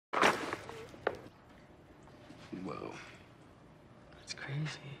Whoa. It's crazy.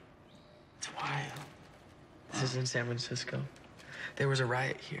 It's wild. This is in San Francisco. There was a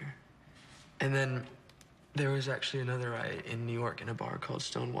riot here. And then there was actually another riot in New York in a bar called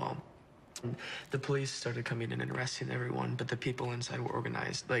Stonewall. And the police started coming in and arresting everyone, but the people inside were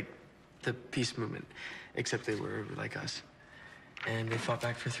organized, like the peace movement, except they were like us. And they fought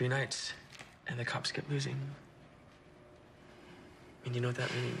back for 3 nights, and the cops kept losing. And you know what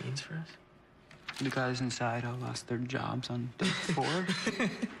that really means for us? The guys inside all lost their jobs on day 4?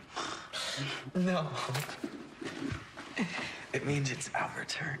 No. It means it's our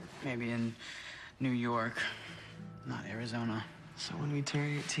turn. Maybe in New York, not Arizona. So when we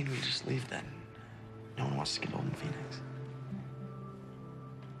turn 18, we just leave then. No one wants to get old in Phoenix.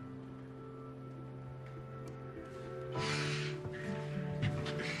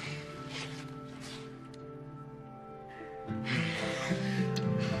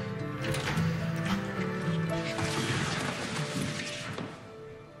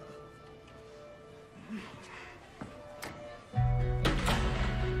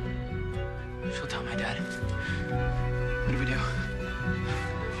 She'll tell my dad.